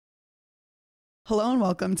Hello and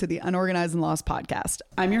welcome to the Unorganized and Lost podcast.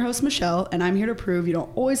 I'm your host, Michelle, and I'm here to prove you don't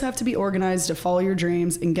always have to be organized to follow your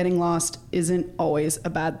dreams, and getting lost isn't always a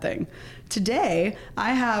bad thing. Today,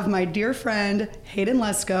 I have my dear friend, Hayden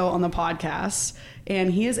Lesko, on the podcast,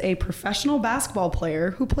 and he is a professional basketball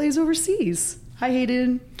player who plays overseas. Hi,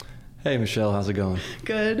 Hayden. Hey, Michelle. How's it going?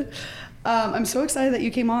 Good. I'm so excited that you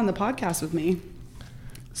came on the podcast with me.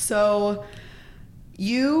 So,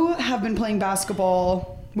 you have been playing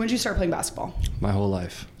basketball. When did you start playing basketball? My whole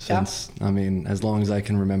life. Since, as long as I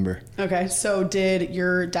can remember. Okay, so did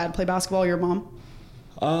your dad play basketball, your mom?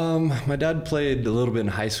 My dad played a little bit in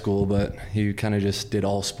high school, but he kind of just did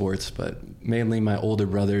all sports. But mainly my older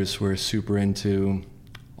brothers were super into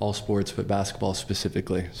all sports, but basketball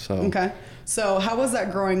specifically. Okay. So how was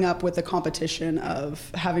that growing up with the competition of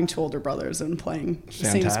having two older brothers and playing the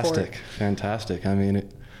same sport? Fantastic. I mean,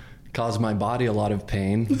 it caused my body a lot of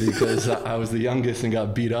pain because I was the youngest and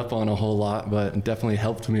got beat up on a whole lot, but it definitely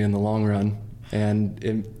helped me in the long run. And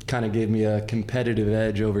it kind of gave me a competitive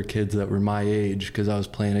edge over kids that were my age because I was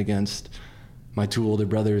playing against my two older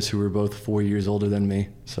brothers who were both 4 years older than me.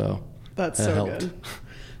 So that's that so helped. Good.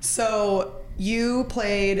 So did you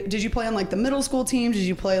play on like the middle school team? Did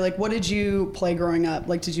you play, like, what did you play growing up?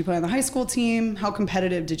 Like, did you play on the high school team? How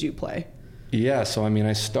competitive did you play? Yeah, so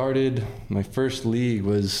I started, my first league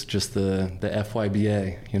was just the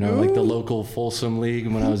FYBA, Ooh. like the local Folsom League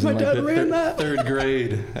when I was in like the third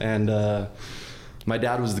grade. And my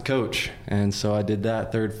dad was the coach. And so I did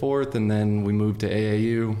that third, fourth, and then we moved to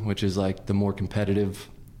AAU, which is like the more competitive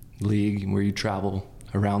league where you travel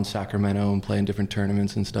around Sacramento and play in different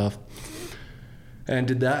tournaments and stuff. And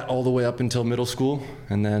did that all the way up until middle school.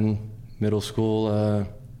 And then middle school,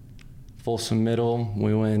 Folsom Middle,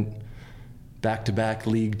 we went back-to-back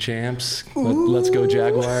league champs. Let's go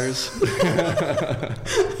Jaguars.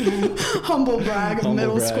 Humble brag of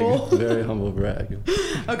middle school. Very humble brag.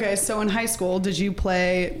 Okay, so in high school, did you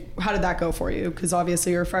play, how did that go for you? Because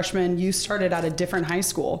obviously you're a freshman, you started at a different high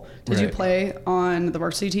school. Did you play on the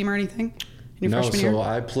varsity team or anything in your freshman year? No, so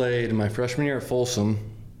I played my freshman year at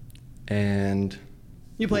Folsom, and...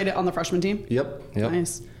 You played it on the freshman team? Yep.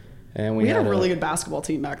 Nice. And we had a really good basketball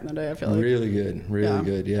team back in the day, I feel like. Really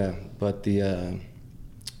good, yeah. But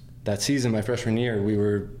that season, my freshman year, we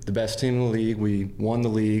were the best team in the league. We won the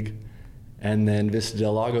league, and then Vista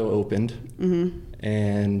Del Lago opened,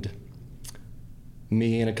 and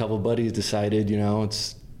me and a couple buddies decided,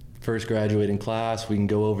 it's first graduating class, we can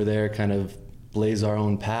go over there, kind of blaze our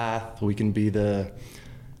own path. We can be the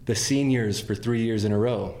seniors for 3 years in a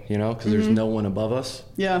row, because there's no one above us.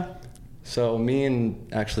 Yeah. So me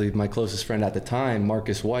and actually my closest friend at the time,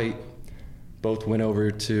 Marcus White, both went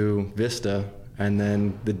over to Vista, and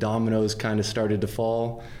then the dominoes kind of started to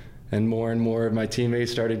fall, and more of my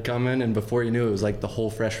teammates started coming, and before you knew it was like the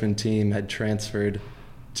whole freshman team had transferred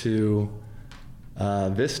to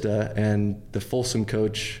Vista, and the Folsom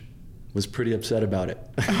coach was pretty upset about it.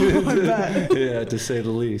 Oh, I bet. Yeah, to say the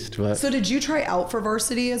least. But so did you try out for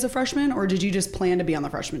varsity as a freshman, or did you just plan to be on the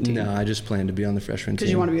freshman team? No, I just planned to be on the freshman team.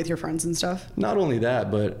 Because you want to be with your friends and stuff? Not only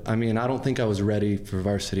that, but I don't think I was ready for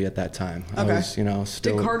varsity at that time. Okay. I was,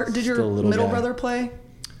 still Did your middle brother play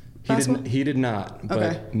basketball? He did not, but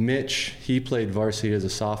Okay. Mitch, he played varsity as a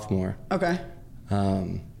sophomore. Okay.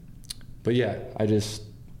 But yeah, I just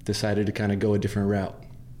decided to kind of go a different route.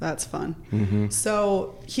 That's fun.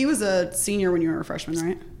 So he was a senior when you were a freshman,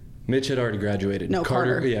 right? Mitch had already graduated. No,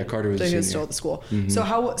 Carter. Yeah, Carter was a So he senior. was still at the school.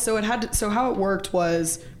 So how it worked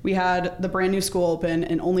was we had the brand new school open,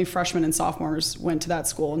 and only freshmen and sophomores went to that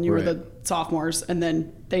school, and you were the sophomores, and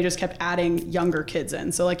then they just kept adding younger kids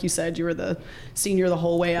in. So like you said, you were the senior the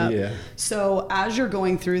whole way up. Yeah. So as you're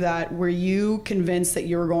going through that, were you convinced that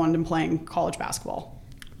you were going and playing college basketball?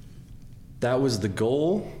 That was the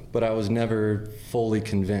goal, but I was never fully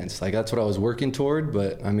convinced. Like, that's what I was working toward,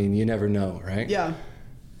 but you never know, right? Yeah.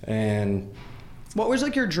 And what was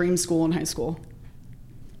like your dream school in high school?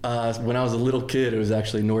 When I was a little kid, it was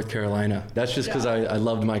actually North Carolina. That's just because I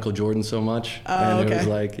loved Michael Jordan so much. Oh, and it was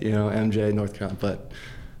like, MJ, North Carolina, but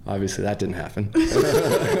obviously that didn't happen.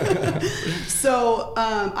 So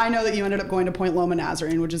I know that you ended up going to Point Loma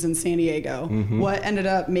Nazarene, which is in San Diego. What ended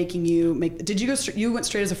up making you did you go, you went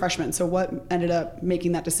straight as a freshman. So what ended up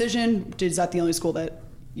making that decision? Is that the only school that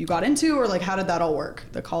you got into, or like how did that all work,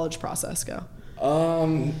 the college process go?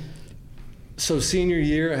 So senior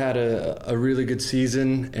year, I had a really good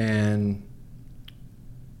season, and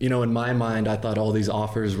in my mind, I thought all these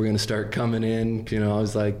offers were going to start coming in. I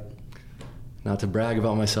was like, not to brag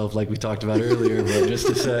about myself like we talked about earlier, but just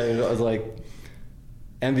to say, I was like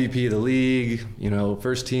MVP of the league,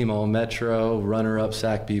 first team All-Metro, runner-up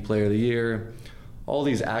SAC B Player of the Year, all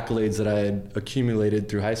these accolades that I had accumulated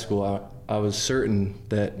through high school, I was certain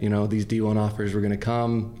that, you know, these D1 offers were going to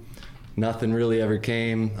come. Nothing really ever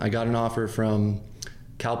came. I got an offer from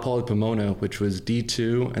Cal Poly Pomona, which was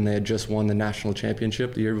D2, and they had just won the national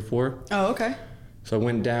championship the year before. Oh, okay. So I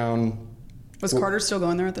went down. Was Carter still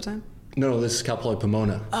going there at the time? No, this is Cal Poly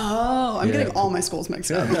Pomona. Oh, I'm getting all my schools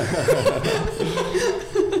mixed up.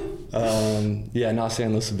 Not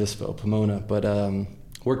San Luis Obispo, Pomona. But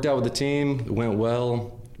worked out with the team. It went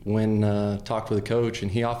well. Talked with the coach,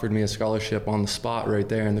 and he offered me a scholarship on the spot right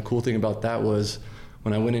there. And the cool thing about that was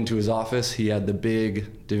when I went into his office, he had the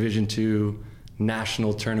big Division II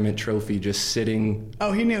national tournament trophy just sitting.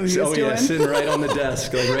 Oh, he knew he was doing. Yeah, sitting right on the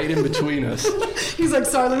desk, like right in between us. He's like,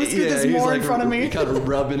 sorry, let me scoot this more in front of me. Kind of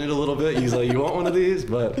rubbing it a little bit. He's like, you want one of these?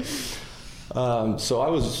 But so I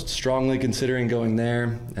was strongly considering going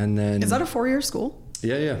there, and then. Is that a 4-year school?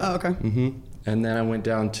 Yeah. Oh, okay. Mm-hmm. And then I went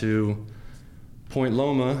down to Point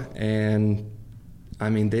Loma, and I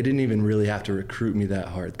mean, they didn't even really have to recruit me that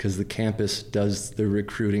hard because the campus does the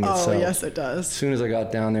recruiting itself. Oh, yes, it does. As soon as I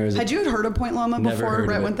got down there... Had you heard of Point Loma before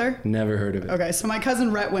Rhett went there? Never heard of it. Okay, so my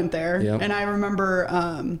cousin Rhett went there, and I remember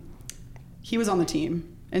he was on the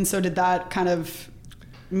team. And so did that kind of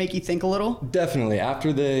make you think a little? Definitely.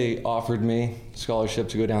 After they offered me scholarship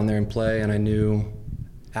to go down there and play, and I knew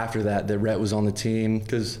after that Rhett was on the team,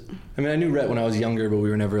 because, I mean, I knew Rhett when I was younger, but we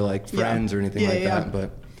were never like friends or anything like that.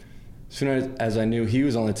 But as soon as I knew he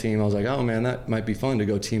was on the team, I was like, oh man, that might be fun to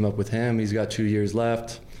go team up with him. He's got 2 years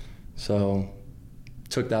left. So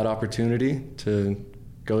took that opportunity to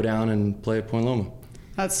go down and play at Point Loma.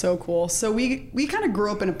 That's so cool. So we kind of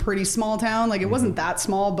grew up in a pretty small town. Like, it wasn't that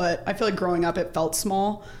small, but I feel like growing up it felt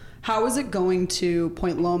small. How was it going to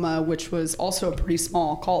Point Loma, which was also a pretty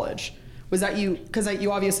small college? Was that you, because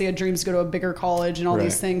you obviously had dreams to go to a bigger college and all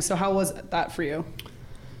these things. So how was that for you?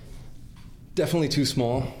 Definitely too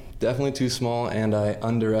small, and I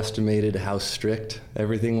underestimated how strict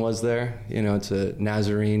everything was there. You know, it's a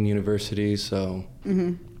Nazarene university, so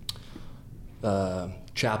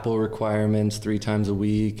chapel requirements 3 times a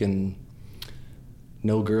week, and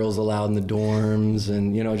no girls allowed in the dorms,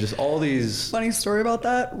 and, you know, just all these... Funny story about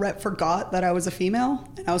that. Rhett forgot that I was a female,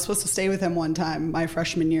 and I was supposed to stay with him one time my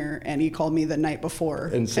freshman year, and he called me the night before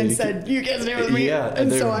and said, you can't stay with me. Yeah,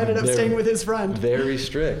 and so I ended up staying with his friend. Very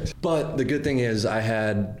strict. But the good thing is I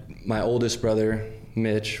had my oldest brother,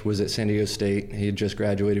 Mitch, was at San Diego State. He had just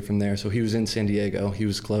graduated from there, so he was in San Diego. He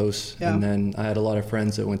was close. Yeah. And then I had a lot of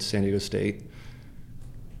friends that went to San Diego State.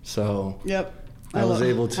 So... Yep. I was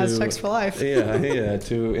able to Aztecs for life.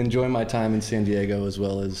 to enjoy my time in San Diego as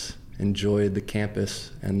well as enjoy the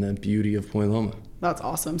campus and the beauty of Point Loma. That's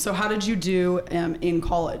awesome. So how did you do in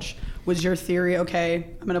college? Was your theory, okay,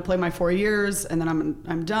 I'm going to play my 4 years and then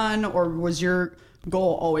I'm done, or was your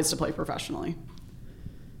goal always to play professionally?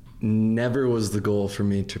 Never was the goal for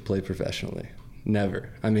me to play professionally. Never.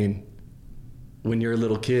 I mean, when you're a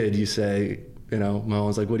little kid, you say, you know, my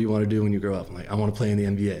mom's like, what do you want to do when you grow up? I'm like, I want to play in the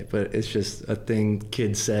NBA. But it's just a thing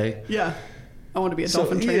kids say. Yeah. I want to be a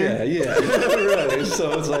dolphin trainer. Yeah. Right.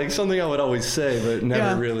 So it's like something I would always say, but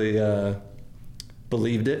never really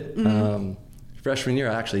believed it. Freshman year,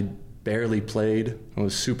 I actually barely played. I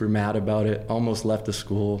was super mad about it. Almost left the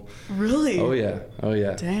school. Really? Oh,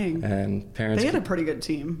 yeah. Dang. And parents... They had a pretty good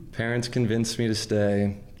team. Parents convinced me to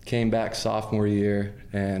stay. Came back sophomore year,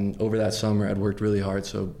 and over that summer I'd worked really hard.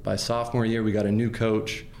 So by sophomore year we got a new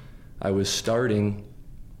coach. I was starting,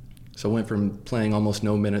 so I went from playing almost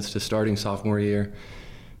no minutes to starting sophomore year.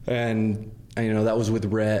 And you know, that was with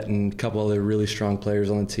Rhett and a couple other really strong players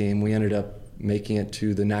on the team. We ended up making it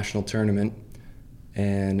to the national tournament,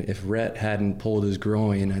 and if Rhett hadn't pulled his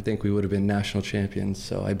groin, I think we would have been national champions.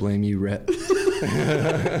 So I blame you, Rhett.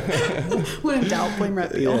 When in doubt, blame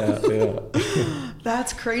Rhett. Yeah.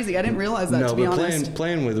 That's crazy. I didn't realize that, to be honest. No, but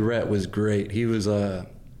playing with Rhett was great. He was,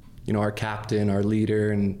 our captain, our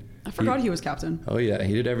leader. And I forgot he was captain. Oh, yeah.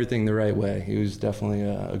 He did everything the right way. He was definitely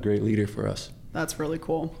a great leader for us. That's really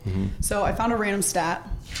cool. So I found a random stat.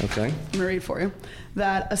 Okay. I'm going to read for you.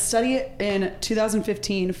 That a study in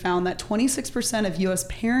 2015 found that 26% of U.S.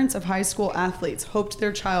 parents of high school athletes hoped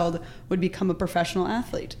their child would become a professional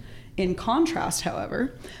athlete. In contrast,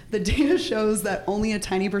 however, the data shows that only a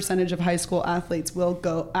tiny percentage of high school athletes will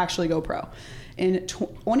actually go pro. In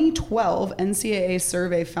 2012, NCAA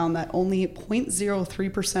survey found that only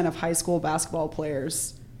 0.03% of high school basketball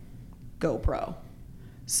players go pro.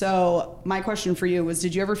 So my question for you was,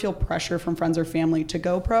 did you ever feel pressure from friends or family to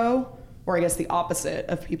go pro? Or I guess the opposite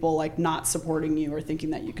of people like not supporting you or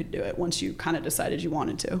thinking that you could do it once you kind of decided you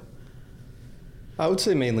wanted to? I would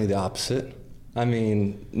say mainly the opposite. I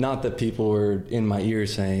mean, not that people were in my ear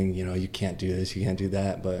saying, you know, you can't do this, you can't do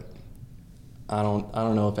that, but I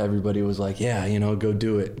don't know if everybody was like, yeah, you know, go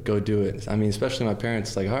do it. I mean, especially my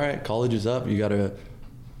parents, like, all right, college is up. You got a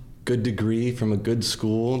good degree from a good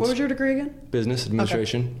school. What was your degree again? Business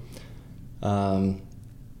administration. Okay.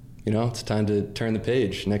 You know, it's time to turn the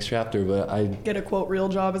page, next chapter. But I get a quote real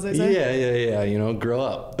job, as they say. Yeah. You know, grow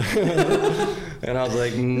up. And I was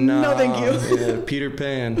like, no, thank you. Yeah, Peter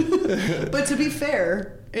Pan. But to be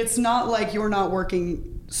fair, it's not like you're not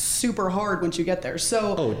working super hard once you get there.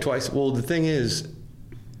 So twice. Well, the thing is,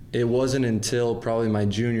 it wasn't until probably my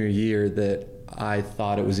junior year that I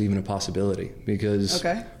thought it was even a possibility, because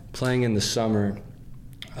playing in the summer,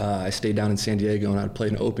 I stayed down in San Diego and I'd play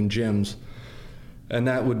in open gyms. And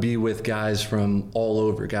that would be with guys from all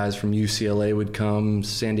over. Guys from UCLA would come,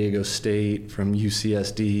 San Diego State, from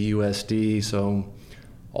UCSD, USD. So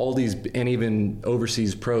all these, and even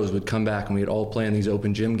overseas pros would come back, and we'd all play in these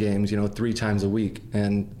open gym games, you know, 3 times a week.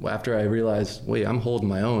 And after I realized, wait, I'm holding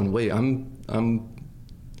my own. Wait, I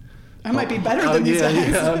might be better than these guys.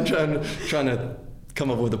 Yeah, I'm trying to come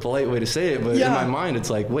up with a polite way to say it, but in my mind it's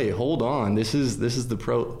like, wait, hold on, this is the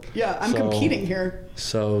pro. Yeah, I'm competing here.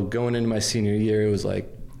 So going into my senior year, it was like,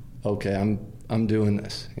 okay, I'm doing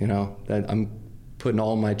this, you know, that I'm putting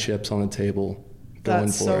all my chips on the table, going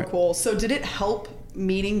That's for so it. cool. So did it help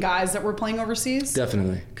meeting guys that were playing overseas?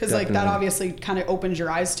 Definitely. Because like that obviously kind of opens your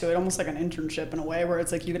eyes to it, almost like an internship in a way, where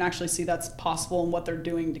it's like you can actually see that's possible and what they're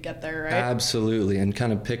doing to get there, right? Absolutely, and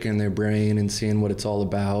kind of picking their brain and seeing what it's all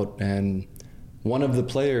about. And one of the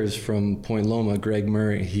players from Point Loma, Greg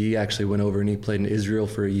Murray, he actually went over and he played in Israel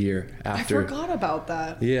for a year after. I forgot about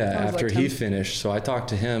that. Yeah, after he finished. So I talked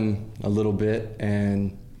to him a little bit,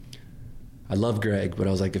 and I love Greg, but I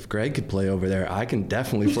was like, if Greg could play over there, I can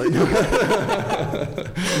definitely play.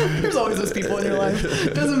 There's always those people in your life.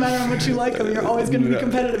 It doesn't matter how much you like them, you're always going to be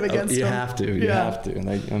competitive against them. You have to.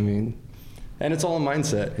 Like, I mean, and it's all a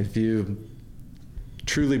mindset. If you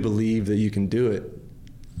truly believe that you can do it,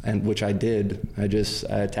 and which I did, I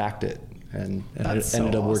attacked it, and it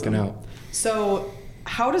ended up working out. So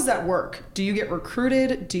how does that work? Do you get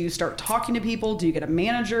recruited? Do you start talking to people? Do you get a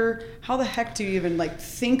manager? How the heck do you even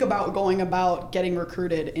think about going about getting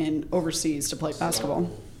recruited in overseas to play basketball?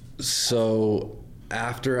 So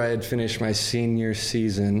after I had finished my senior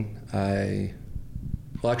season,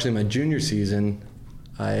 my junior season,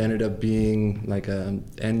 I ended up being like a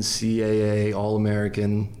NCAA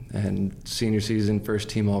All-American, and senior season first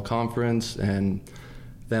team All-Conference, and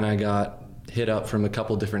then I got hit up from a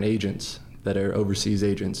couple different agents that are overseas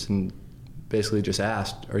agents, and basically just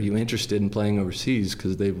asked, are you interested in playing overseas?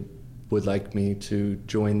 Because they would like me to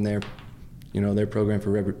join their program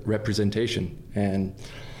for representation. And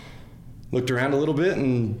looked around a little bit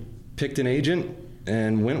and picked an agent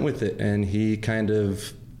and went with it. And he kind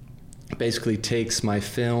of basically takes my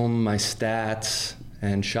film, my stats,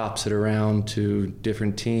 and shops it around to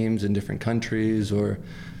different teams in different countries, or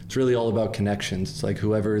it's really all about connections. It's like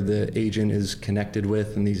whoever the agent is connected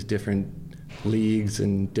with in these different leagues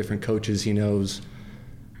and different coaches he knows.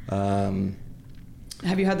 Have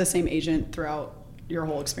you had the same agent throughout your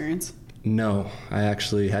whole experience? No, I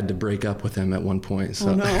actually had to break up with him at one point. So.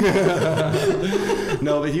 Oh, no.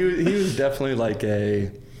 No, but he was definitely like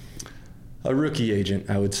a rookie agent,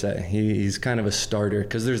 I would say. He's kind of a starter,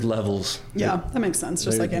 because there's levels. Yeah, that makes sense,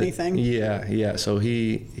 just like anything. Yeah. So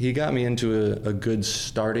he got me into a good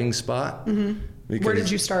starting spot. Mm-hmm. Where did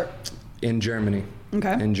you start? In Germany.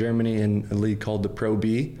 Okay. In Germany, in a league called the Pro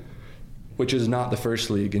B, which is not the first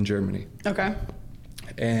league in Germany. Okay.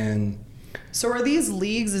 And so are these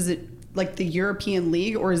leagues, is it like the European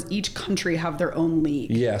League, or does each country have their own league?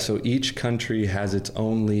 Yeah, so each country has its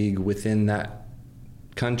own league within that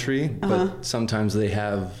country, but sometimes they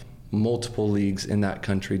have multiple leagues in that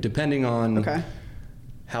country, depending on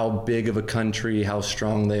how big of a country, how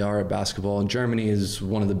strong they are at basketball. And Germany is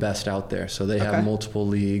one of the best out there, so they have multiple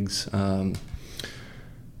leagues.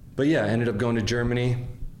 But yeah, I ended up going to Germany,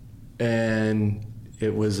 and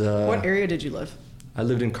it was... what area did you live? I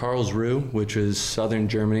lived in Karlsruhe, which is southern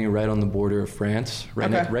Germany, right on the border of France,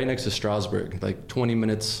 right next to Strasbourg, like 20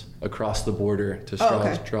 minutes across the border to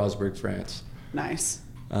Strasbourg, France. Nice.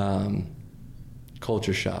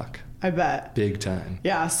 Culture shock. I bet. Big time.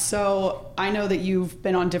 Yeah, so I know that you've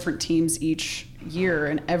been on different teams each year,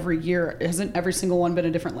 and every year, hasn't every single one been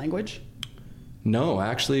a different language? No,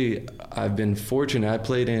 actually, I've been fortunate. I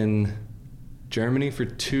played in Germany for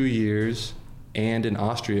 2 years and in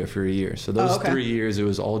Austria for a year. So those 3 years, it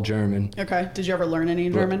was all German. Okay. Did you ever learn any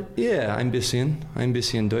German? Yeah, ein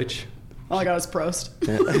bisschen Deutsch. All I got is Prost.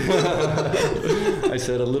 I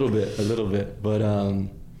said a little bit, but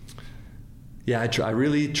Yeah, I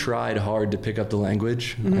really tried hard to pick up the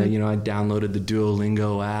language. Mm-hmm. I downloaded the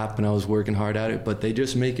Duolingo app and I was working hard at it, but they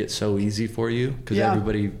just make it so easy for you because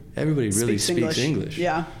everybody really speaks English.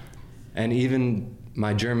 Yeah. And even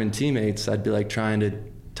my German teammates, I'd be like trying to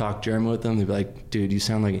talk German with them. They'd be like, dude, you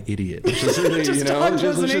sound like an idiot. Just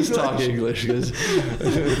talk English.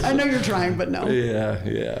 I know you're trying, but no.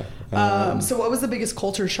 Yeah. So what was the biggest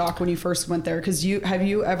culture shock when you first went there? Because have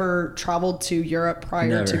you ever traveled to Europe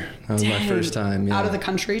prior to? Never. That was my first time. Yeah. Out of the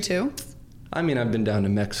country too? I mean, I've been down to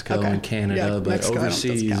Mexico and Canada, but Mexico,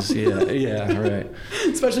 overseas, yeah, right.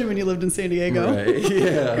 Especially when you lived in San Diego. Right,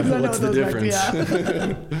 yeah. What's the difference?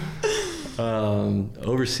 Yeah.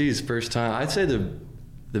 Overseas, first time. I'd say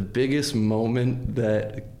the biggest moment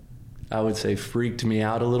that I would say freaked me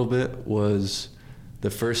out a little bit was the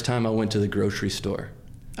first time I went to the grocery store.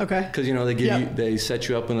 Okay. Because they set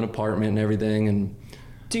you up with an apartment and everything. And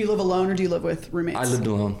do you live alone or do you live with roommates? I lived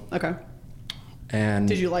alone. Okay. And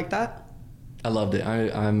did you like that? I loved it.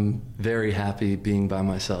 I'm very happy being by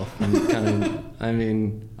myself.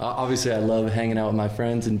 Obviously I love hanging out with my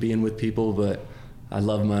friends and being with people, but I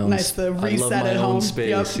love my own. Nice to reset I love my at own home.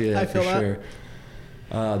 space. Yep, yeah, I feel for that. sure.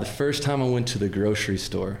 The first time I went to the grocery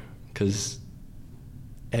store, because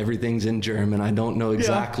everything's in German. I don't know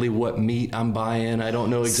exactly what meat I'm buying. I don't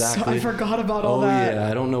know exactly. So I forgot about all that. Yeah,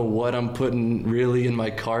 I don't know what I'm putting really in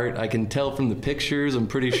my cart. I can tell from the pictures, I'm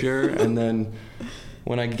pretty sure. And then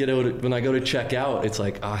when I go to check out, it's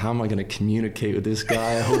like, how am I going to communicate with this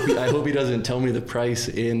guy? I hope he doesn't tell me the price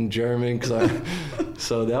in German.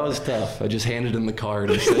 So that was tough. I just handed him the card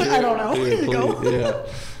and said, I don't know. Here you go. Yeah.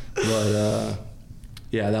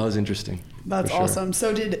 But that was interesting. That's awesome.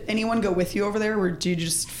 So did anyone go with you over there, or did you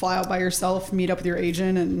just fly out by yourself, meet up with your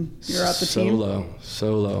agent, and you're at the team?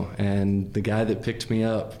 Solo. And the guy that picked me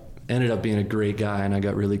up ended up being a great guy, and I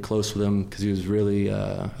got really close with him because he was really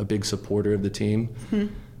a big supporter of the team.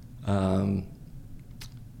 Mm-hmm.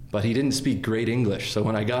 But he didn't speak great English. So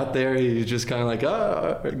when I got there, he was just kind of like,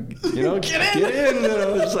 get in. And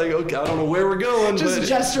I was just like, okay, I don't know where we're going. Just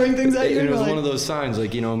gesturing things at you. It was one of those signs,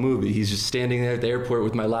 like, a movie. He's just standing there at the airport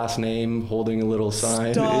with my last name, holding a little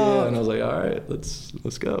sign. Stop. Yeah, and I was like, all right,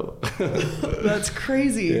 let's go. That's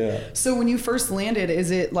crazy. Yeah. So when you first landed,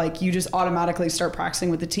 is it like you just automatically start practicing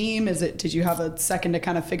with the team? Did you have a second to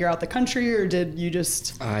kind of figure out the country, or did you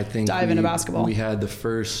just dive into basketball? We had the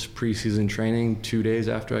first preseason training 2 days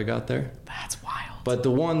after I got there. That's wild. But the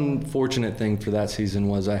one fortunate thing for that season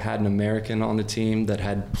was I had an American on the team that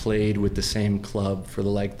had played with the same club for the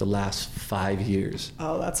last 5 years.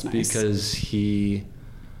 Oh, that's nice. Because he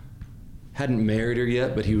hadn't married her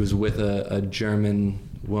yet, but he was with a German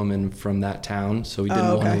woman from that town, so he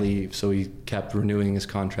didn't want to leave. So he kept renewing his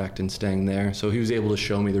contract and staying there. So he was able to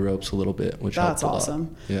show me the ropes a little bit, which helped a lot. That's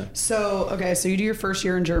awesome. Yeah. So so you do your first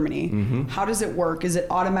year in Germany. Mm-hmm. How does it work? Is it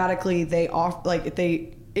automatically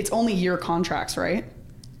it's only year contracts, right?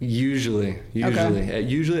 Usually. Okay.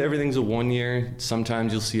 Usually everything's a 1 year.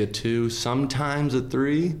 Sometimes you'll see a 2, sometimes a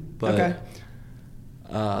 3. But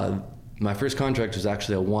my first contract was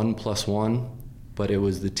actually a 1+1, but it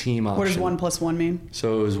was the team option. What does 1+1 mean?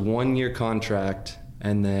 So it was 1 year contract,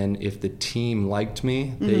 and then if the team liked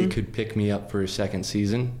me, they could pick me up for a second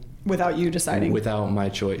season. Without you deciding? Without my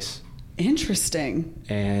choice. Interesting.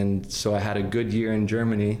 And so I had a good year in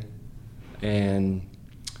Germany, and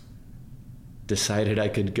decided I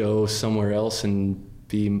could go somewhere else and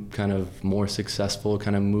be kind of more successful,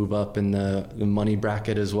 kind of move up in the money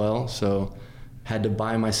bracket as well. So had to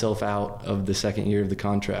buy myself out of the second year of the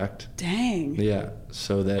contract. Dang. Yeah.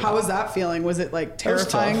 So that. How was that feeling? Was it like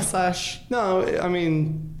terrifying / No, I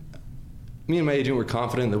mean, me and my agent were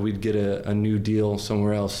confident that we'd get a new deal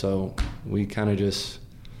somewhere else. So we kind of just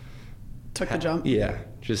took the jump. Yeah.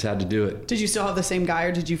 Just had to do it. Did you still have the same guy,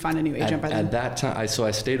 or did you find a new agent by then? At that time, I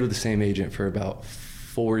stayed with the same agent for about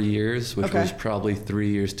 4 years, which was probably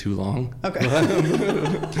 3 years too long. Okay.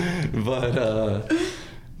 But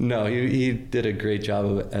no, he did a great job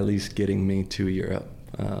of at least getting me to Europe.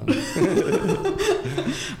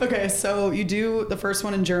 Okay, so you do the first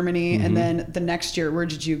one in Germany, and then the next year, where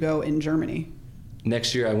did you go in Germany?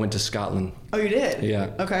 Next year, I went to Scotland. Oh, you did?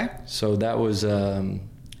 Yeah. Okay. So that was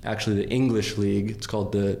actually the English league. It's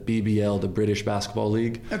called the BBL, the British Basketball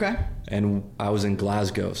League. Okay. And I was in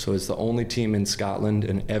Glasgow, so it's the only team in Scotland,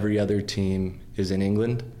 and every other team is in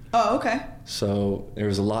England. Oh, okay. So there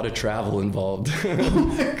was a lot of travel involved. Oh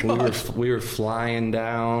my gosh. we were flying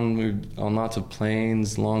down, we were on lots of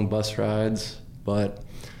planes, long bus rides, but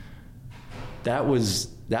that was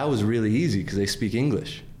really easy because they speak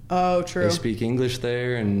English. Oh, true. They speak English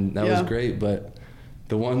there, and that was great. But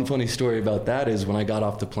The one funny story about that is when I got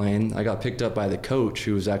off the plane, I got picked up by the coach,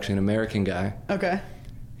 who was actually an American guy. Okay.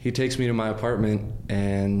 He takes me to my apartment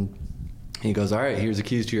and he goes, all right, here's the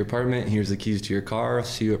keys to your apartment. Here's the keys to your car.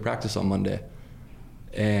 See you at practice on Monday.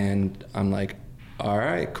 And I'm like, all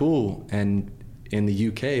right, cool. And in the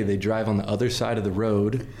UK, they drive on the other side of the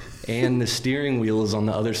road and the steering wheel is on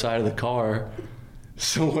the other side of the car.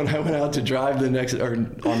 So when I went out to drive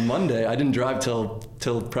on Monday, I didn't drive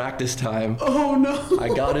till practice time. Oh no! I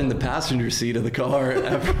got in the passenger seat of the car.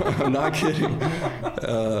 I'm not kidding.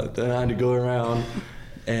 Then I had to go around.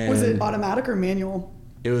 And was it automatic or manual?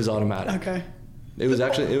 It was automatic. Okay. It was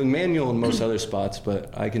manual in most other spots,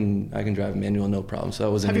 but I can drive manual no problem. So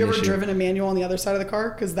that wasn't. Have you ever driven a manual on the other side of the car?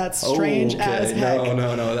 Because that's strange as heck.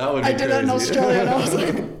 No, that would be I did that in Australia, and I was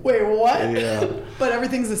like, wait, what? Yeah. But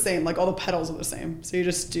everything's the same. Like all the pedals are the same, so you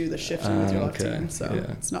just do the shifting with your left Okay. hand. So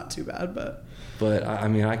Yeah. it's not too bad, but. But I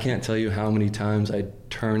mean, I can't tell you how many times I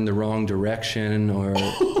turned the wrong direction, or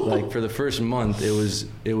like for the first month, it was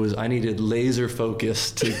I needed laser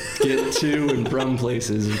focus to get to and from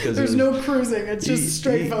places because there's no cruising. It's just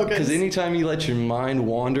straight focus. Because anytime you let your mind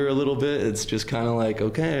wander a little bit, it's just kind of like,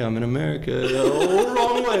 okay, I'm in America. Oh,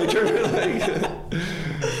 wrong way.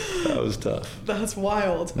 That was tough. That's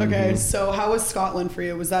wild. Okay, so how was Scotland for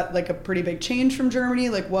you? Was that like a pretty big change from Germany?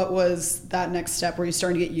 Like what was that next step? Were you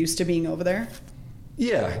starting to get used to being over there?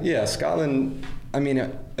 Yeah. Scotland, I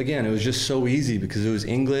mean, again, it was just so easy because it was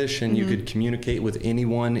English and you could communicate with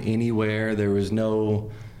anyone, anywhere. There was no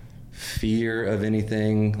fear of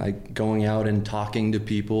anything, like going out and talking to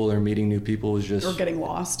people or meeting new people was just... Or getting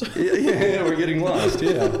lost. Yeah, we're getting lost,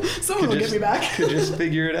 yeah. Someone will get me back. Could just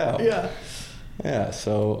figure it out. Yeah,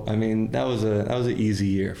 so, I mean, that was an easy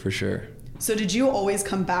year for sure. So did you always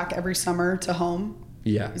come back every summer to home?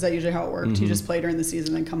 Yeah. Is that usually how it worked? You just play during the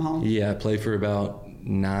season and come home? Yeah, I play for about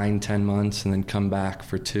 9-10 months and then come back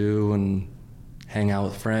for 2 and hang out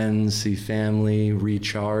with friends, see family,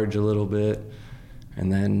 recharge a little bit,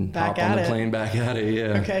 and then hop on the plane back at it.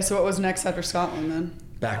 Yeah. Okay, so what was next after Scotland then?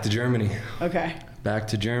 Back to Germany. Okay. Back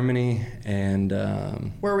to Germany, and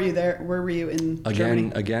where were you there? Where were you in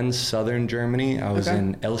Germany? Again, southern Germany. I was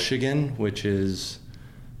in Elchingen, which is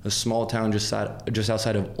a small town just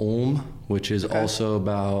outside of Ulm, which is also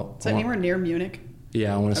about... Is that anywhere near Munich?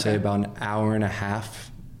 Yeah, I want to say about an hour and a half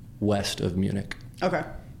west of Munich. Okay.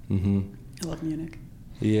 I love Munich.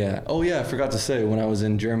 Yeah. Oh, yeah, I forgot to say, when I was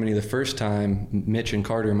in Germany the first time, Mitch and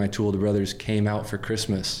Carter, my two older brothers, came out for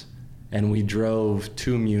Christmas, and we drove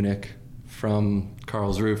to Munich from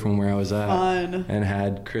Karlsruhe, from where I was at. Fun. And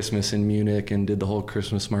had Christmas in Munich and did the whole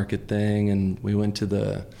Christmas market thing, and we went to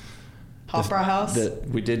the... Hofbrauhaus?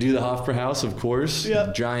 We did do the Hofbrauhaus, of course.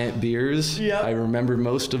 Yep. Giant beers. Yep. I remember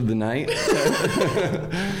most of the night.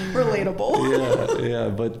 Relatable. Yeah,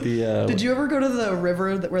 but the... Did you ever go to the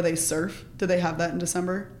river where they surf? Did they have that in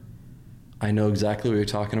December? I know exactly what you're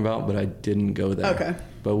talking about, but I didn't go there. Okay.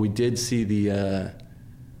 But we did see the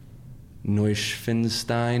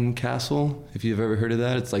Neuschwanstein Castle, if you've ever heard of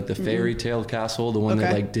that. It's like the fairy tale castle, the one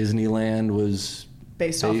that like Disneyland was...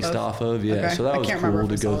 Based off of, yeah. Okay. So that was cool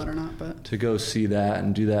to go see that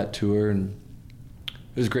and do that tour, and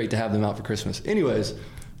it was great to have them out for Christmas. Anyways,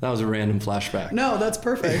 that was a random flashback. No, that's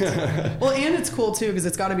perfect. Well, and it's cool too because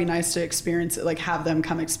it's got to be nice to experience it, like have them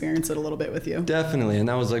come experience it a little bit with you. Definitely, and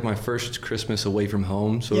that was like my first Christmas away from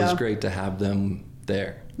home, so it was great to have them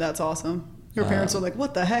there. That's awesome. Your parents were like,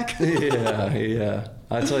 "What the heck?" Yeah.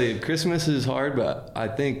 I tell you, Christmas is hard, but I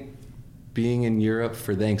think being in Europe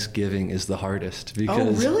for Thanksgiving is the hardest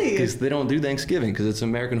because they don't do Thanksgiving because it's an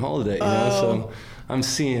American holiday, you know. So I'm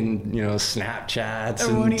seeing, Snapchats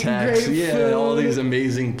and texts, all these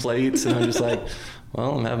amazing plates, and I'm just like,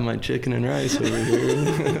 well, I'm having my chicken and rice over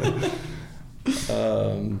here.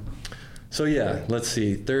 So yeah, let's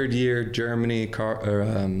see. Third year, Germany,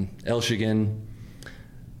 Elchingen,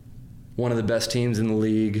 one of the best teams in the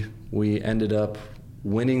league. We ended up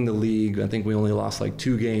winning the league. I think we only lost like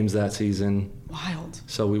 2 games that season. Wild.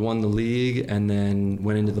 So we won the league and then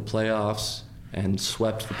went into the playoffs and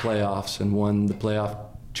swept the playoffs and won the playoff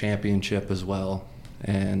championship as well.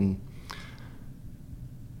 And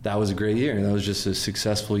that was a great year. That was just a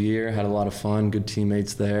successful year. Had a lot of fun, good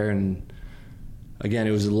teammates there. And again,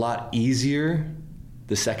 it was a lot easier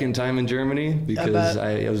the second time in Germany because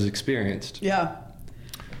I was experienced. Yeah.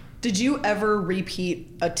 Did you ever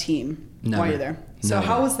repeat a team Never. while you're there? So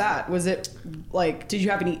how was that? Was it like, did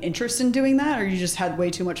you have any interest in doing that, or you just had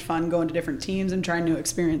way too much fun going to different teams and trying new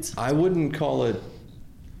experience? I wouldn't call it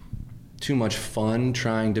too much fun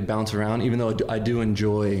trying to bounce around, even though I do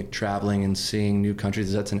enjoy traveling and seeing new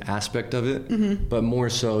countries. That's an aspect of it, but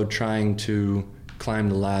more so trying to climb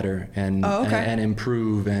the ladder and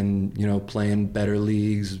improve and, you know, play in better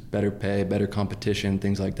leagues, better pay, better competition,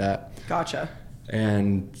 things like that. Gotcha.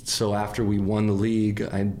 And so after we won the league,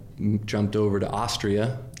 I jumped over to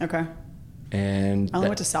Austria. Okay. And I only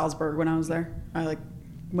went to Salzburg when I was there. I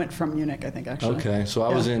went from Munich, I think, actually. Okay. So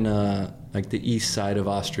I was in like the east side of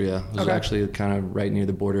Austria. It was actually kind of right near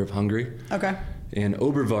the border of Hungary. Okay. In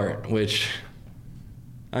Oberwart, which,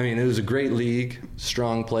 I mean, it was a great league,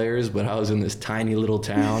 strong players, but I was in this tiny little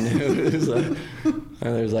town. It was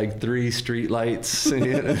there's like 3 street lights. No,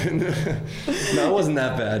 it wasn't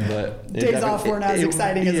that bad, but days off weren't as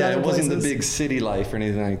exciting as other places. It wasn't the big city life or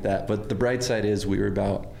anything like that. But the bright side is we were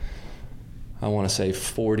about, I want to say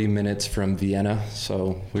 40 minutes from Vienna.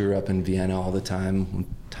 So we were up in Vienna all the time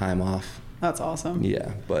off. That's awesome.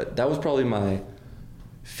 Yeah, but that was probably my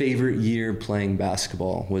favorite year playing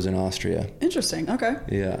basketball was in Austria. Interesting. Okay.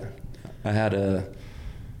 Yeah. I had a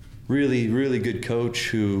really, really good coach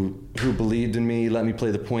who believed in me, let me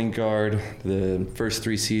play the point guard. The first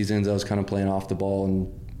 3 seasons I was kind of playing off the ball, and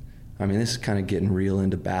I mean, this is kind of getting real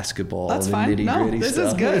into basketball. That's fine. No, this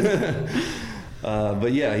is good.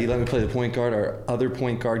 But yeah, he let me play the point guard. Our other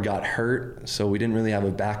point guard got hurt, so we didn't really have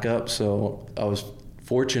a backup. So I was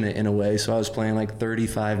fortunate in a way. So I was playing like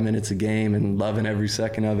 35 minutes a game and loving every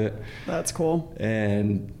second of it. That's cool.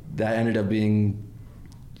 And that ended up being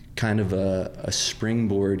kind of a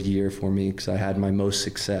springboard year for me because I had my most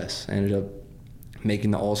success. I ended up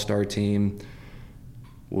making the all-star team.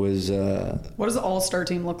 What does the all-star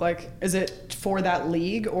team look like? Is it for that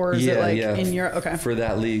league or is it like in Europe? Okay. For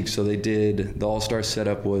that league. So the all-star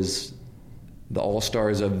setup was the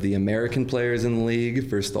all-stars of the American players in the league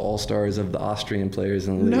versus the all-stars of the Austrian players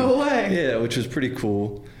in the league. No way. Yeah, which was pretty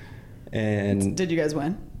cool. And did you guys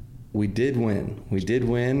win? We did win.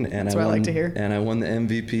 And That's what I like to hear. And I won the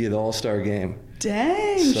MVP of the all-star game.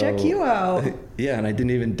 Dang, check you out. Yeah, and I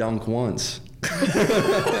didn't even dunk once.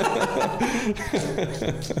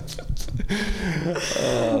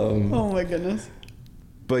 Oh my goodness.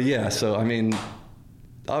 But yeah, so I mean,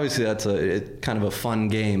 obviously that's kind of a fun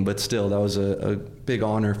game, but still that was a big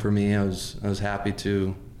honor for me. I was happy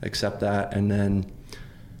to accept that, and then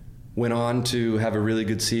went on to have a really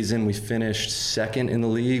good season. We finished second in the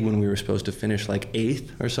league when we were supposed to finish like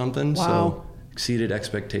 8th or something. Wow. So exceeded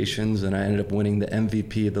expectations, and I ended up winning the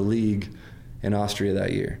MVP of the league in Austria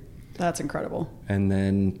that year. That's incredible. And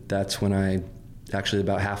then that's when actually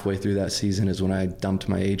about halfway through that season is when I dumped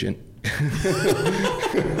my agent.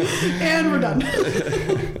 And we're done.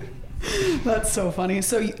 That's so funny.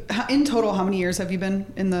 So in total, how many years have you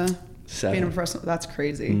been in the 7. being a professional? That's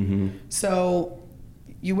crazy. Mm-hmm. So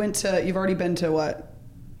you've already been to what?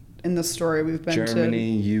 In the story we've been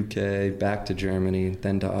Germany, UK, back to Germany,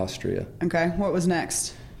 then to Austria. Okay. What was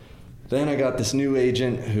next? Then I got this new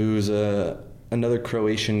agent who's another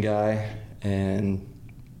Croatian guy, and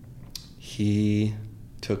he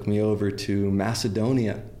took me over to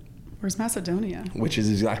Macedonia. Where's Macedonia? Which is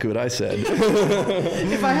exactly what I said.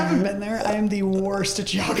 If I haven't been there, I am the worst at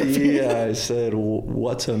geography. Yeah, I said,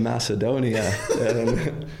 what's a Macedonia?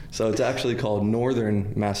 And so it's actually called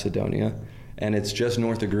Northern Macedonia, and it's just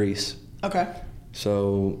north of Greece. Okay.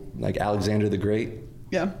 So like Alexander the Great.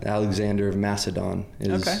 Yeah. Alexander of Macedon.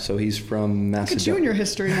 So he's from Macedonia. Look at you and your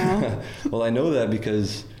history now. Well, I know that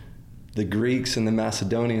because the Greeks and the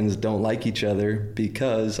Macedonians don't like each other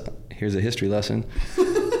because, here's a history lesson,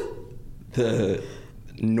 the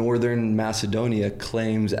Northern Macedonia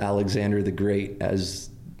claims Alexander the Great as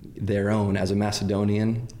their own, as a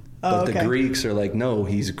Macedonian. But the Greeks are like, no,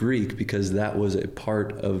 he's Greek because that was a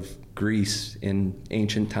part of Greece in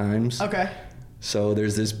ancient times. Okay. So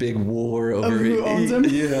there's this big war over who owns him?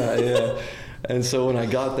 Yeah. And so when I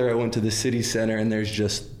got there, I went to the city center, and there's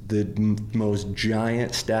just the most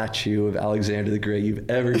giant statue of Alexander the Great you've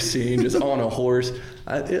ever seen, just on a horse.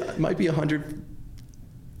 It might be 100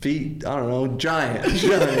 feet. I don't know. Giant.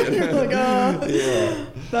 You're like, yeah.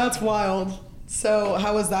 That's wild. So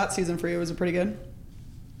how was that season for you? Was it pretty good?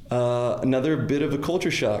 Another bit of a culture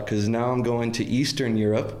shock because now I'm going to Eastern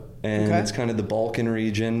Europe, and it's kind of the Balkan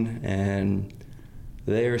region, and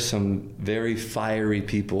they are some very fiery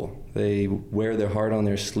people. They wear their heart on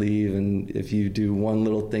their sleeve, and if you do one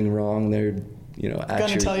little thing wrong, they're,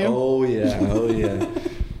 gonna tell you. Oh yeah.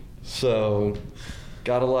 So,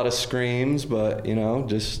 got a lot of screams, but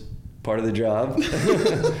just part of the job.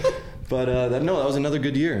 But that was another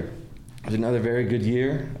good year. It was another very good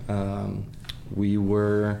year. We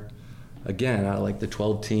were, again, out of like the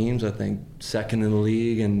 12 teams, I think second in the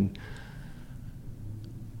league, and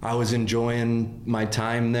I was enjoying my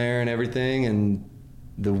time there and everything. And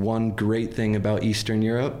the one great thing about Eastern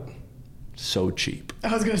Europe so cheap.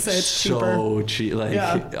 I was going to say it's cheaper. So cheap.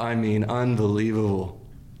 Like, I mean, unbelievable.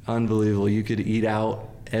 You could eat out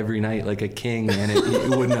every night like a king, and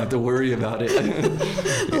you wouldn't have to worry about it.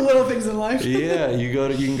 The little things in life. Yeah, you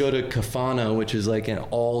can go to Kafana, which is like an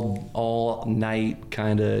all night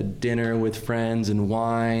kind of dinner with friends and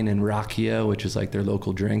wine, and rakia, which is like their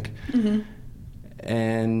local drink. Mm-hmm.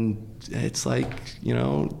 And it's like, you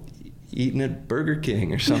know, eating at Burger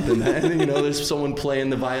King or something. You know, there's someone playing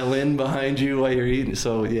the violin behind you while you're eating.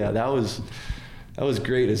 So yeah, that was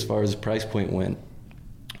great as far as the price point went.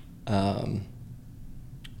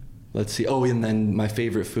 Let's see. Oh, and then my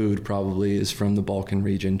favorite food probably is from the Balkan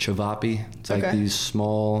region, cevapi. It's like these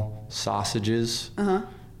small sausages. Uh-huh.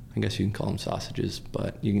 I guess you can call them sausages,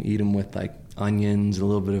 but you can eat them with like onions, a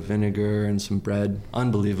little bit of vinegar, and some bread.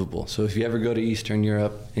 Unbelievable. So if you ever go to Eastern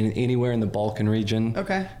Europe, anywhere in the Balkan region,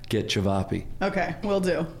 get cevapi. Okay, will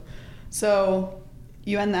do. So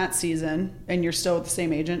you end that season, and you're still with the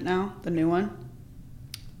same agent now, the new one?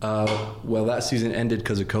 Well, that season ended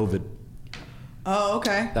because of COVID. Oh,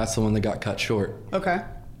 okay. That's the one that got cut short. Okay.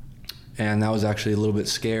 And that was actually a little bit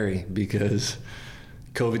scary because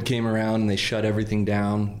COVID came around and they shut everything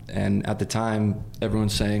down. And at the time,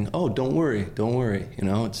 everyone's saying, "Oh, don't worry. You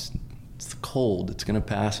know, it's cold. It's going to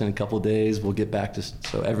pass in a couple of days. We'll get back to..."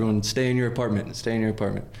 So everyone, stay in your apartment.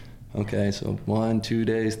 Okay, so 1, 2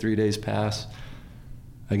 days, 3 days pass.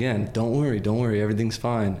 Again, don't worry, everything's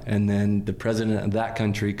fine. And then the president of that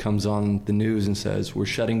country comes on the news and says, "We're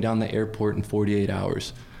shutting down the airport in 48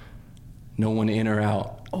 hours. No one in or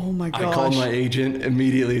out." Oh my gosh. I called my agent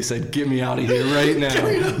immediately, said, "Get me out of here right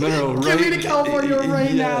now." Get me to California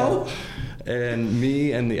right now. And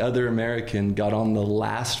me and the other American got on the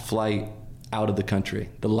last flight out of the country,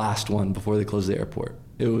 the last one before they closed the airport.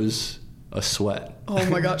 It was a sweat. Oh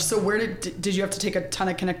my gosh. So where did you have to take a ton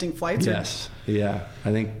of connecting flights? Yes. Yeah.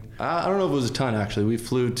 I think, I don't know if it was a ton actually. We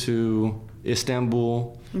flew to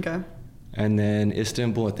Istanbul. Okay. And then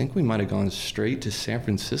Istanbul, I think we might have gone straight to San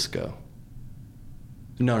Francisco.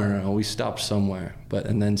 No. We stopped somewhere.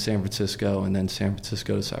 And then San Francisco, and then San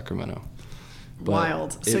Francisco to Sacramento. But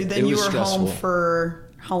wild. So then you were stressful. Home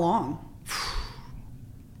for how long?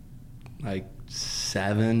 Like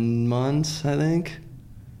 7 months, I think.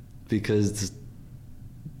 Because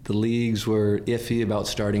the leagues were iffy about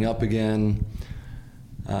starting up again.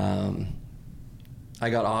 I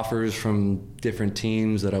got offers from different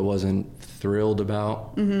teams that I wasn't thrilled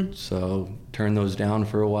about. Mm-hmm. So turned those down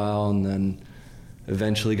for a while, and then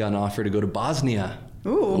eventually got an offer to go to Bosnia.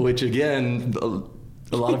 Ooh. Which again,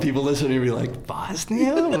 a lot of people listening will be like,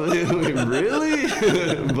 "Bosnia? Really?"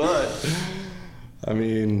 But I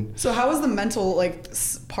mean... So how was the mental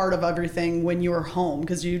part of everything when you were home?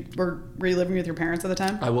 Because were you living with your parents at the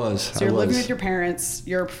time? I was. So you're living with your parents.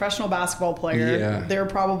 You're a professional basketball player. Yeah. They're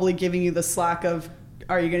probably giving you the slack of,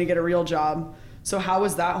 are you going to get a real job? So how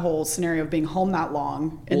was that whole scenario of being home that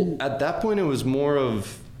long? Well, at that point, it was more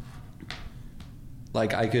of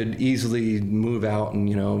like I could easily move out and,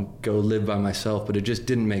 you know, go live by myself, but it just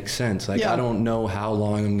didn't make sense. Like, I don't know how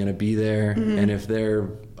long I'm going to be there, mm-hmm. and if they're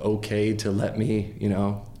okay to let me, you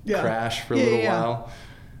know, crash for a little while.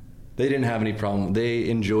 They didn't have any problem. They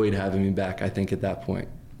enjoyed having me back, I think, at that point.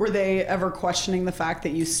 Were they ever questioning the fact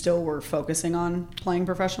that you still were focusing on playing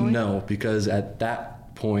professionally? No, because at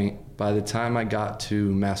that point, by the time I got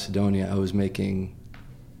to Macedonia, I was making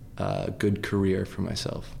a good career for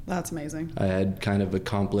myself. That's amazing. I had kind of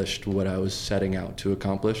accomplished what I was setting out to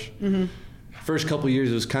accomplish. Mm-hmm. First couple of years,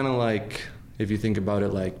 it was kind of like, if you think about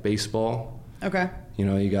it, like baseball. Okay. You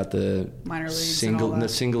know, you got the minor leagues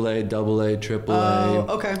single A, double A, triple A.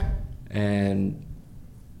 Oh, okay. And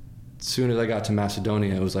as soon as I got to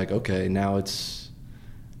Macedonia, it was like, okay, now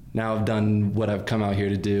I've done what I've come out here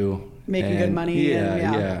to do. Making good money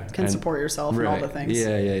and can support yourself and all the things.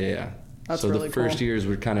 Yeah. That's so really the first years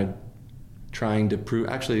were kind of trying to prove,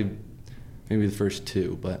 actually maybe the first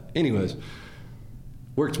 2, but anyways,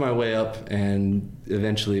 worked my way up, and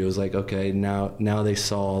eventually it was like, okay, now they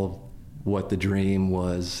saw what the dream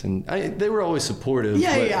was, and they were always supportive.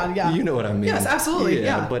 Yeah. You know what I mean? Yes, absolutely.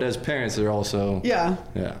 Yeah. But as parents, they're also Yeah.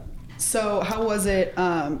 So how was it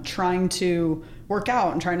trying to work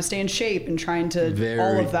out and trying to stay in shape and trying to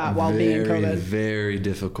all of that while being in COVID? Very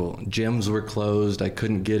difficult. Gyms were closed. I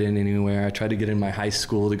couldn't get in anywhere. I tried to get in my high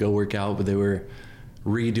school to go work out, but they were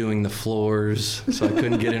redoing the floors, so I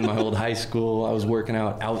couldn't get in my old high school. I was working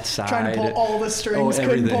out outside. Trying to pull all the strings,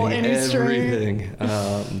 couldn't pull any string.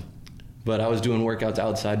 Everything. But I was doing workouts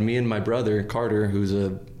outside. Me and my brother, Carter, who's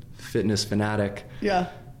a fitness fanatic. Yeah.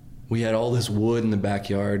 We had all this wood in the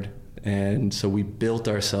backyard, And so we built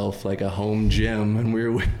ourselves like a home gym, and we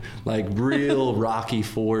were like real Rocky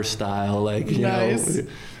IV style, like, you know,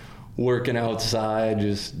 working outside,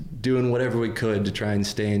 just doing whatever we could to try and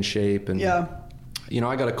stay in shape. And, you know,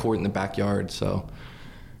 I got a court in the backyard, so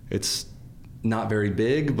it's not very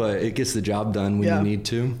big, but it gets the job done when you need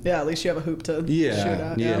to. Yeah, at least you have a hoop to shoot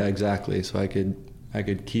at. Yeah, exactly. So I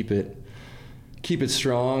could keep it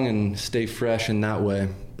strong and stay fresh in that way.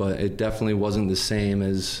 But it definitely wasn't the same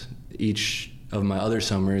as each of my other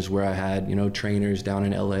summers where I had, you know, trainers down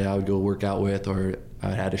in LA I would go work out with, or I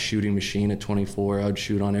had a shooting machine at 24 I would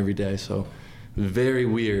shoot on every day. So it was very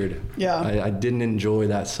weird. Yeah. I didn't enjoy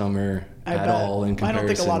that summer at all in comparison. I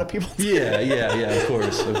don't think a lot of people do. Yeah, of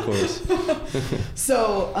course.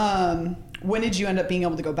 So when did you end up being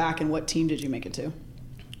able to go back, and what team did you make it to?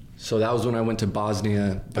 So that was when I went to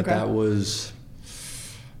Bosnia, but that was,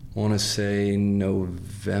 I want to say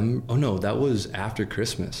November. Oh no, that was after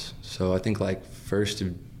Christmas. So I think like 1st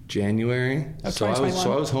of January. So I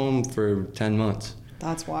was home for 10 months.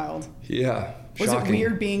 That's wild. Yeah. Was it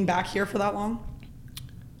weird being back here for that long?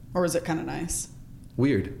 Or was it kind of nice?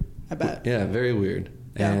 Weird. I bet. Yeah, very weird.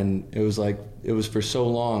 Yeah. And it was for so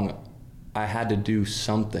long, I had to do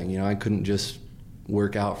something. You know, I couldn't just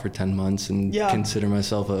work out for 10 months and consider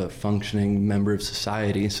myself a functioning member of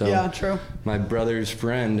society. So true. My brother's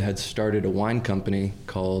friend had started a wine company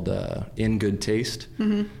called In Good Taste.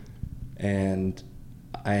 Mm-hmm. And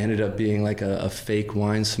I ended up being like a fake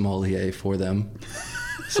wine sommelier for them.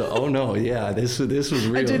 So, this was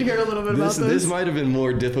real. I did hear a little bit about this. This might have been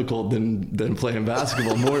more difficult than playing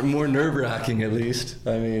basketball, more nerve-wracking at least.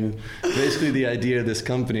 I mean, basically the idea of this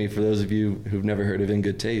company, for those of you who've never heard of In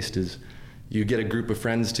Good Taste, is you get a group of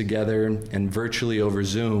friends together, and virtually over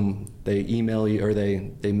Zoom, they email you, or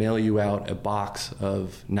they mail you out a box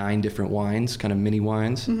of 9 different wines, kind of mini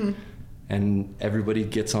wines. Mm-hmm. And everybody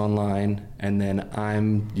gets online, and then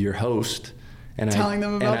I'm your host, and telling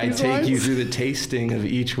them about these wines? And I take you through the tasting of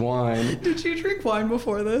each wine. Did you drink wine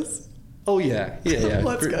before this? Oh yeah.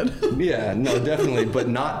 Well, that's good. Yeah, no, definitely, but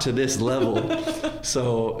not to this level.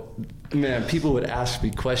 So, man, people would ask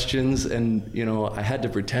me questions, and you know, I had to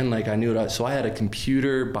pretend like I knew it. So I had a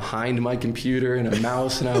computer behind my computer and a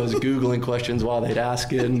mouse, and I was Googling questions while they'd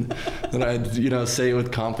ask it, and I'd, you know, say it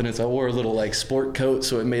with confidence. I wore a little like sport coat,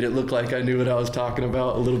 so it made it look like I knew what I was talking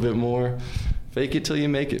about a little bit more. Fake it till you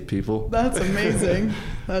make it, people. That's amazing.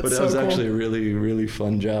 That's but that was actually a really, really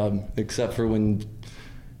fun job, except for when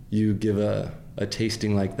you give a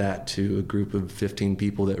tasting like that to a group of 15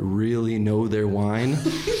 people that really know their wine.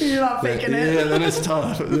 You're not faking it. Yeah, then it's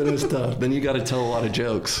tough. Then you got to tell a lot of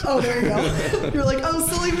jokes. Oh, there you go. You're like, oh,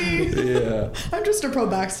 silly me. Yeah. I'm just a pro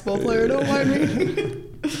basketball player. Don't mind me.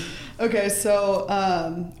 Okay, so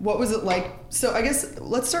what was it like? So I guess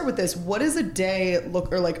let's start with this. What does a day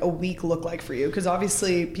look, or like a week look like for you? Because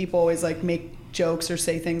obviously people always like make jokes or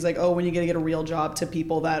say things like, oh, when you get a real job, to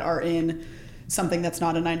people that are in something that's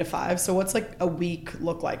not a 9-to-5. So what's like a week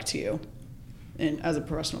look like to you as a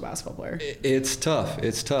professional basketball player? It's tough.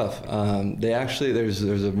 There's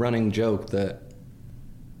a running joke that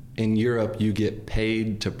in Europe you get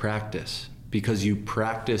paid to practice, because you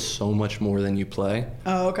practice so much more than you play.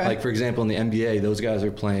 Oh, okay. Like, for example, in the NBA, those guys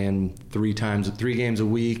are playing 3 games a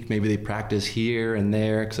week. Maybe they practice here and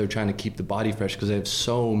there because they're trying to keep the body fresh because they have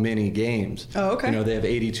so many games. Oh, okay. You know, they have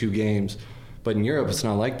 82 games. But in Europe, it's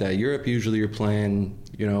not like that. Europe, usually you're playing,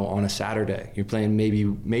 you know, on a Saturday. You're playing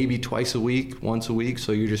maybe twice a week, once a week,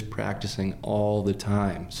 so you're just practicing all the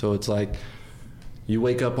time. So it's like you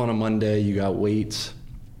wake up on a Monday, you got weights.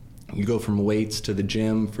 You go from weights to the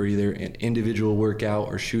gym for either an individual workout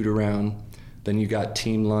or shoot around. Then you got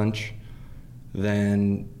team lunch.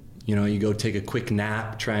 Then, you know, you go take a quick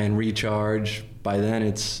nap, try and recharge. By then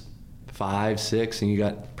it's 5, 6, and you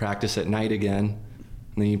got practice at night again.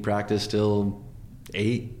 And then you practice till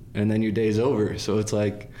 8, and then your day's over. So it's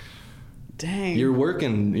like, dang, you're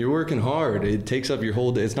working hard. It takes up your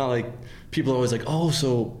whole day. It's not like people are always like, oh,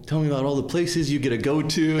 so tell me about all the places you get to go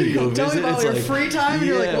to and you go visit. Tell me about it's your like, free time. And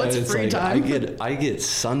you're like, what's free time? I get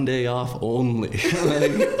Sunday off only.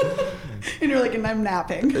 And you're like, and I'm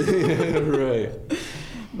napping. Yeah, right.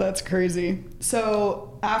 That's crazy.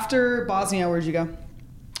 So after Bosnia, where'd you go?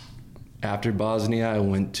 After Bosnia, I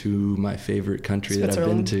went to my favorite country that I've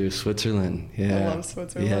been to, Switzerland. Yeah. I love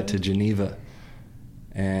Switzerland. Yeah, to Geneva.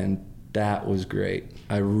 And that was great.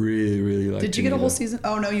 I really, really liked it. Did you get a whole season?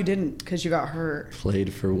 Oh, no, you didn't, because you got hurt.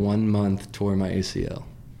 Played for 1 month, tore my ACL.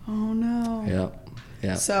 Oh, no.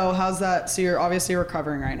 Yeah. So how's that? So you're obviously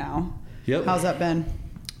recovering right now. Yep. How's that been?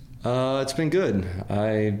 It's been good.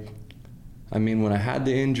 I mean, when I had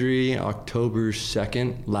the injury, October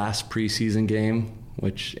 2nd, last preseason game,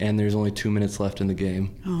 and there's only 2 minutes left in the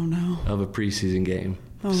game. Oh, no. Of a preseason game.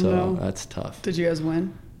 Oh, so no. That's tough. Did you guys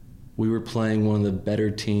win? We were playing one of the better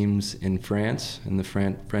teams in France, in the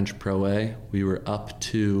French Pro A. We were up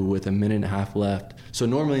 2 with a minute and a half left. So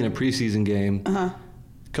normally in a preseason game,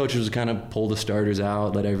 coaches would kind of pull the starters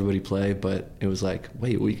out, let everybody play, but it was like,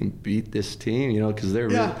 wait, we can beat this team, because they're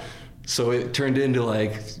really... So it turned into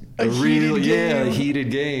like a heated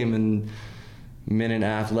game. And minute and a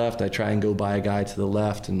half left, I try and go by a guy to the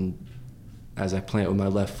left, and as I plant with my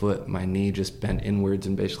left foot, my knee just bent inwards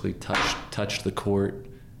and basically touched the court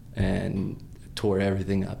and tore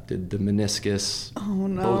everything up. Did the meniscus. Oh,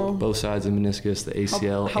 no. Both sides of the meniscus, the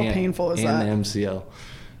ACL. How painful is that? And the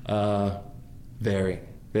MCL. Very,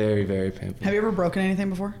 very, very painful. Have you ever broken anything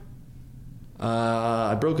before?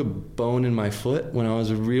 I broke a bone in my foot when I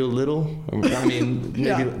was real little. I mean,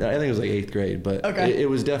 I think it was like 8th grade, but it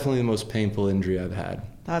was definitely the most painful injury I've had.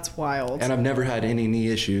 That's wild. And I've never had any knee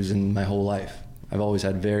issues in my whole life. I've always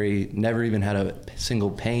had never even had a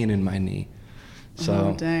single pain in my knee.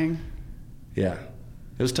 So, dang. Yeah,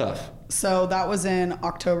 it was tough. So that was in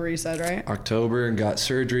October, you said, right? October, got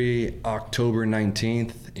surgery October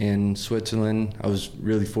 19th in Switzerland. I was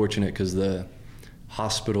really fortunate because the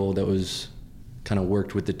hospital that was kind of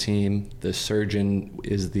worked with the team, the surgeon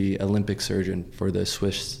is the Olympic surgeon for the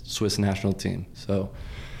Swiss national team. So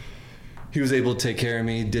he was able to take care of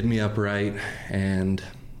me, did me upright, and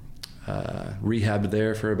rehabbed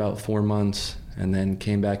there for about 4 months, and then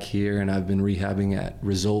came back here, and I've been rehabbing at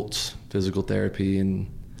Results Physical Therapy, and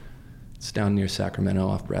it's down near Sacramento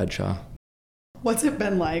off Bradshaw. What's it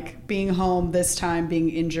been like being home this time, being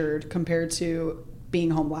injured, compared to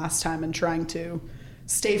being home last time and trying to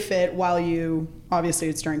stay fit while obviously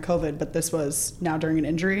it's during COVID, but this was now during an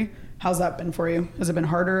injury? How's that been for you? Has it been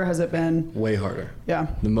harder? Has it been... Way harder. Yeah.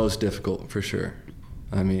 The most difficult, for sure.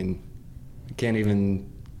 I mean, I can't even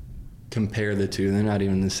compare the two. They're not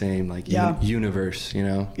even the same, universe,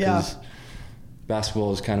 Yeah. Because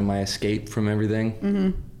basketball is kind of my escape from everything.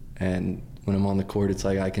 Mm-hmm. And when I'm on the court, it's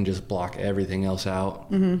like I can just block everything else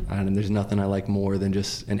out. Mm-hmm. And there's nothing I like more than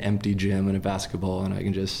just an empty gym and a basketball, and I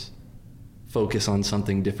can just focus on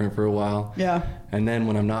something different for a while. Yeah. And then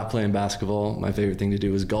when I'm not playing basketball, my favorite thing to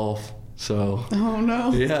do is golf. So, oh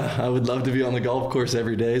no. Yeah, I would love to be on the golf course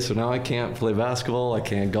every day. So now I can't play basketball, I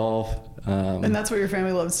can't golf. And that's what your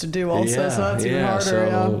family loves to do also, so that's even harder.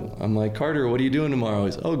 So I'm like, Carter, what are you doing tomorrow?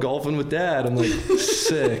 He's, golfing with Dad. I'm like,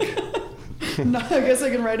 sick. No, I guess I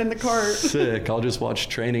can ride in the cart. Sick. I'll just watch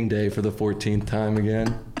Training Day for the 14th time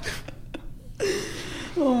again.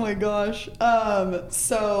 Oh my gosh.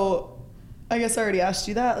 So I guess I already asked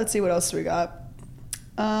you that. Let's see, what else do we got?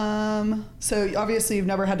 So obviously you've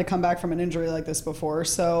never had to come back from an injury like this before.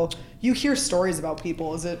 So you hear stories about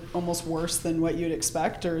people. Is it almost worse than what you'd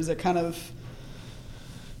expect, or is it kind of,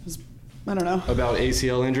 I don't know. About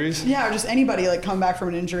ACL injuries? Yeah, or just anybody come back from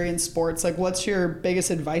an injury in sports. What's your biggest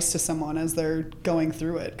advice to someone as they're going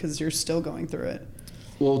through it? Because you're still going through it.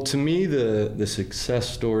 Well, to me, the success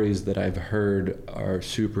stories that I've heard are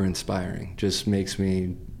super inspiring. Just makes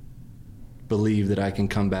me believe that I can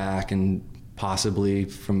come back, and possibly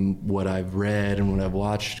from what I've read and what I've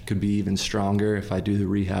watched could be even stronger if I do the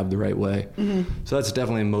rehab the right way. Mm-hmm. So that's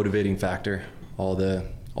definitely a motivating factor, all the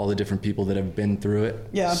different people that have been through it.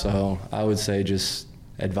 Yeah. So I would say just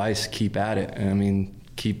advice, keep at it. I mean,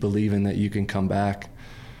 keep believing that you can come back.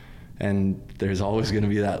 And there's always going to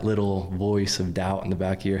be that little voice of doubt in the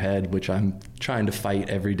back of your head, which I'm trying to fight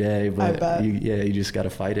every day. But I bet. You just got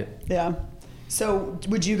to fight it. Yeah. So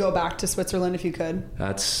would you go back to Switzerland if you could?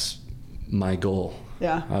 That's my goal.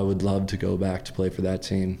 Yeah. I would love to go back to play for that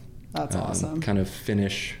team. That's awesome. Kind of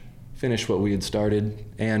finish what we had started.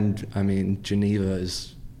 And I mean, Geneva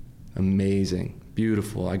is amazing,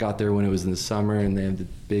 beautiful. I got there when it was in the summer, and they have the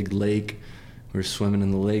big lake. We were swimming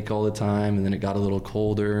in the lake all the time, and then it got a little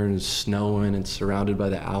colder, and it was snowing, and surrounded by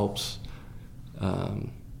the Alps. I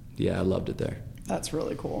loved it there. That's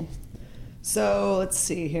really cool. So let's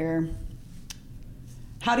see here.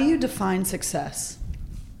 How do you define success?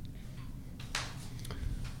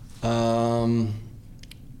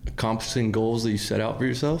 Accomplishing goals that you set out for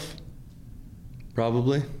yourself,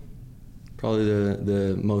 probably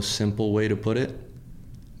the most simple way to put it.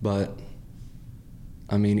 But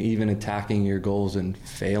I mean, even attacking your goals and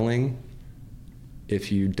failing,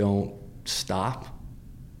 if you don't stop,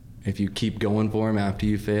 if you keep going for them after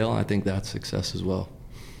you fail, I think that's success as well.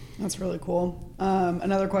 That's really cool.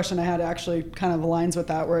 Another question I had actually kind of aligns with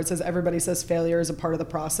that, where it says everybody says failure is a part of the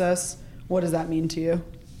process. What does that mean to you?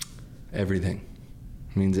 Everything.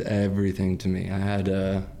 It means everything to me. I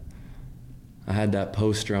had I had that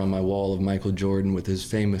poster on my wall of Michael Jordan with his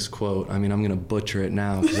famous quote. I mean, I'm going to butcher it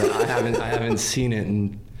now because I haven't seen it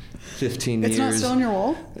in 15 years. It's not still on your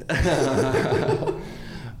wall?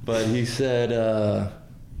 But he said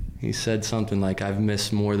something like, I've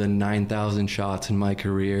missed more than 9,000 shots in my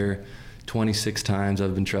career. 26 times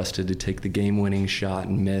I've been trusted to take the game-winning shot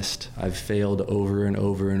and missed. I've failed over and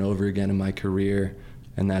over and over again in my career,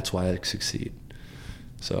 and that's why I succeed.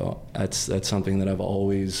 So that's something that I've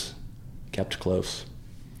always kept close.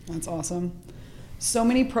 That's awesome. So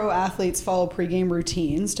many pro athletes follow pregame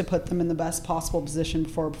routines to put them in the best possible position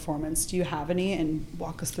before a performance. Do you have any? And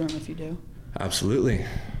walk us through them if you do. Absolutely.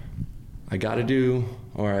 I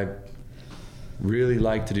really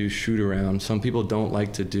like to do shoot around. Some people don't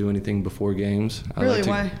like to do anything before games.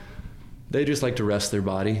 Why? They just like to rest their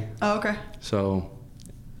body. Oh, okay. So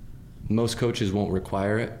most coaches won't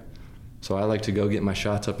require it. So I like to go get my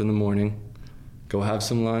shots up in the morning, go have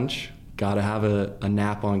some lunch. Got to have a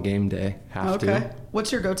nap on game day. Have to. Okay.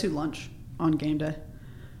 What's your go-to lunch on game day?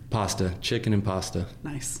 Pasta, chicken and pasta.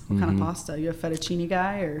 Nice. What kind of pasta? You a fettuccine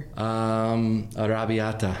guy or?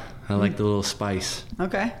 Arrabbiata. I like the little spice.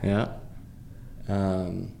 Okay. Yeah.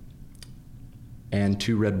 And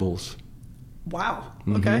 2 Red Bulls. Wow.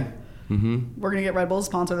 Okay. We're gonna get Red Bull to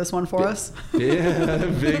sponsor this one for us. Yeah,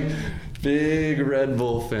 big Red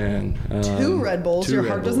Bull fan. 2 Red Bulls. 2 Your Red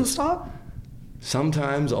heart Bulls. doesn't stop?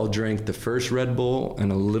 Sometimes I'll drink the first Red Bull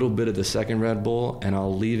and a little bit of the second Red Bull, and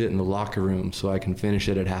I'll leave it in the locker room so I can finish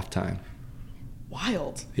it at halftime.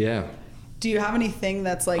 Wild. Yeah. Do you have anything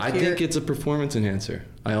that's like? I think it's a performance enhancer.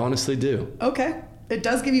 I honestly do. Okay. It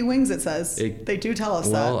does give you wings, it says. They do tell us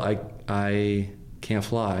that. Well, I can't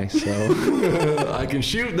fly, so I can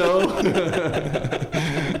shoot though.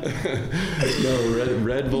 No,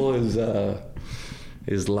 Red Bull is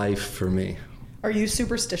life for me. Are you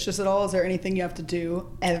superstitious at all? Is there anything you have to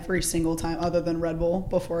do every single time other than Red Bull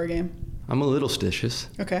before a game? I'm a little stitious.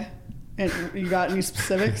 Okay. And you got any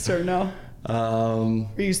specifics or no? Are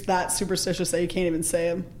you that superstitious that you can't even say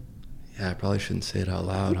them? Yeah, I probably shouldn't say it out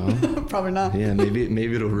loud, huh? Probably not. Yeah,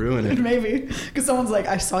 maybe it'll ruin it. Maybe. Because someone's like,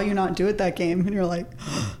 I saw you not do it that game. And you're like,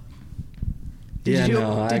 Did you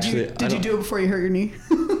do it before you hurt your knee?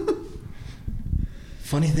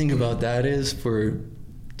 Funny thing about that is for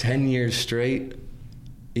 10 years straight,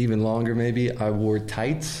 even longer maybe, I wore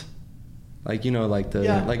tights. Like, like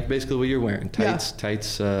basically what you're wearing.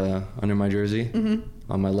 Tights under my jersey,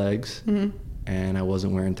 on my legs, and I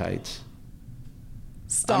wasn't wearing tights.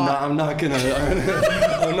 Stop. I'm not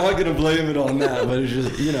gonna blame it on that, but it's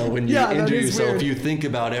just, when you injure yourself, weird. You think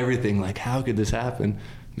about everything, like, how could this happen?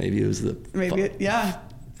 Maybe it was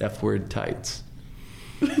F word tights.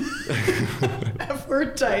 F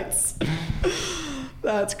word tights.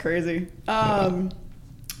 That's crazy.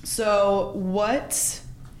 So what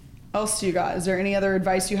else do you got? Is there any other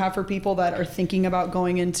advice you have for people that are thinking about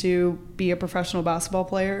going into be a professional basketball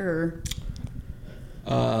player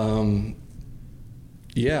or?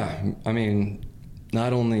 Yeah, I mean,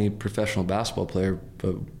 not only professional basketball player,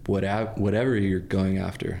 but whatever you're going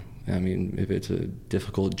after. I mean, if it's a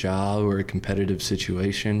difficult job or a competitive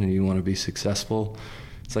situation and you want to be successful,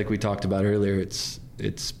 it's like we talked about earlier. It's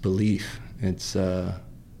belief. It's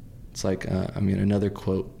like another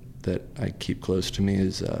quote that I keep close to me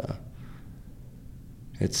is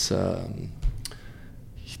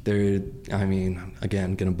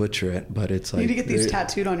again, gonna butcher it, but it's like you need to get these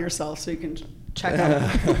tattooed on yourself so you can check out.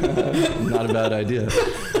 Not a bad idea,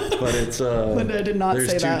 but it's Linda did not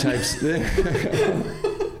say that. There's 2 types.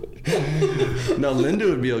 No, Linda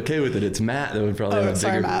would be okay with it. It's Matt that would probably have a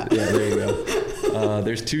bigger. Matt. Yeah, there you go.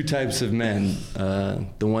 There's 2 types of men: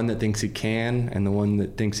 the one that thinks he can, and the one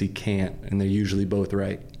that thinks he can't, and they're usually both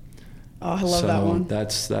right. Oh, I love that one.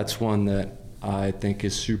 That's one that I think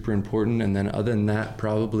is super important. And then other than that,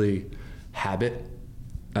 probably habit.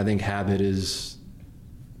 I think habit is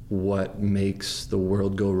what makes the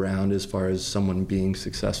world go round as far as someone being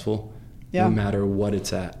successful, no matter what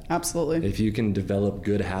it's at. Absolutely. If you can develop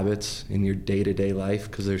good habits in your day-to-day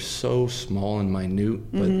life, because they're so small and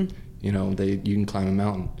minute, but you can climb a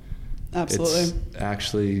mountain. Absolutely. It's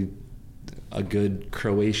actually a good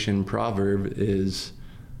Croatian proverb is,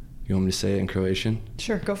 you want me to say it in Croatian?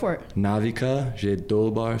 Sure, go for it. Navika je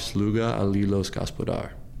dobar sluga, a lilos gospodar.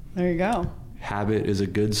 There you go. Habit is a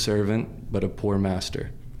good servant, but a poor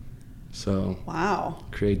master. So, wow.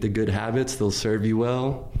 Create the good habits, they'll serve you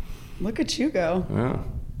well. Look at you go. Yeah.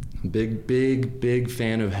 Big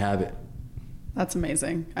fan of habit. That's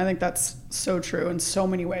amazing. I think that's so true in so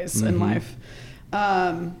many ways in life.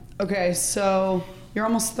 Okay, so you're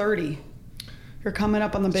almost 30. You're coming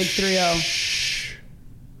up on the big 3-0.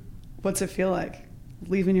 What's it feel like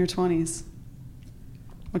leaving your 20s?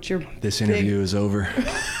 What's your This interview is over.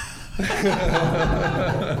 No,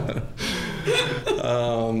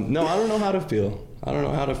 I don't know how to feel.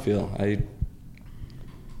 It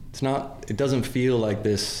doesn't feel like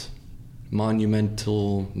this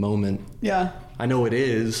monumental moment. Yeah. I know it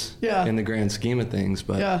is in the grand scheme of things,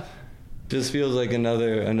 but it just feels like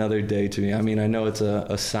another day to me. I mean, I know it's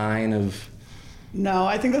a sign of... No,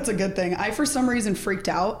 I think that's a good thing. I, for some reason, freaked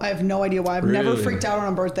out. I have no idea why. I've never freaked out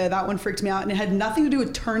on a birthday. That one freaked me out. And it had nothing to do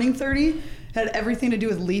with turning 30. It had everything to do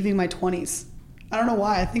with leaving my 20s. I don't know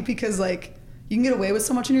why. I think because, like, you can get away with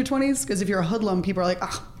so much in your 20s. Because if you're a hoodlum, people are like,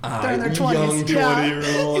 they're in their 20s. Young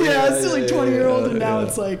 20-year-old. Yeah, silly 20-year-old. And now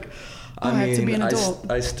it's like, I have to be an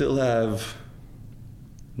adult. I still have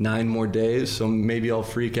 9 more days, so maybe I'll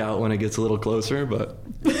freak out when it gets a little closer, but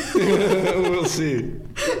we'll see.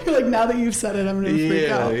 You're like, now that you've said it, I'm going to freak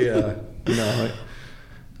out. Yeah. No,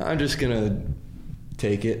 I'm just going to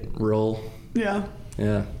take it, roll. Yeah.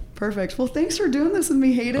 Yeah. Perfect. Well, thanks for doing this with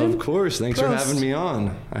me, Hayden. Of course. Thanks for having me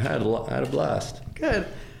on. I had a blast. Good.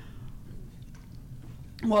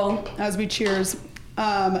 Well, as we cheers,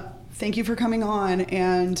 thank you for coming on,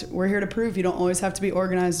 and we're here to prove you don't always have to be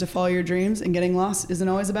organized to follow your dreams, and getting lost isn't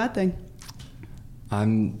always a bad thing.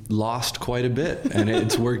 I'm lost quite a bit, and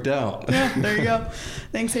it's worked out. Yeah, there you go.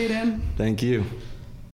 Thanks, Hayden. Thank you.